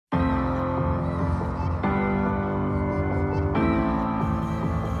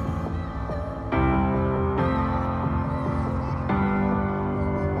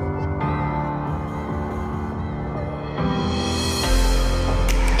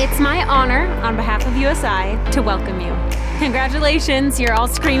It's my honor, on behalf of USI, to welcome you. Congratulations, you're all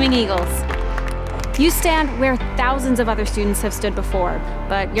screaming Eagles. You stand where thousands of other students have stood before,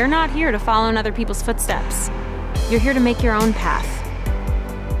 but you're not here to follow in other people's footsteps. You're here to make your own path.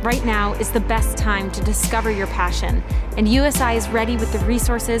 Right now is the best time to discover your passion, and USI is ready with the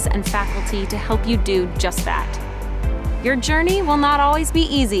resources and faculty to help you do just that. Your journey will not always be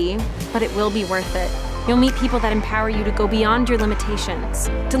easy, but it will be worth it. You'll meet people that empower you to go beyond your limitations,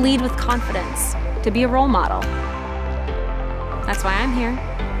 to lead with confidence, to be a role model. That's why I'm here.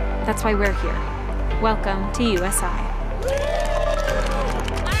 That's why we're here. Welcome to USI.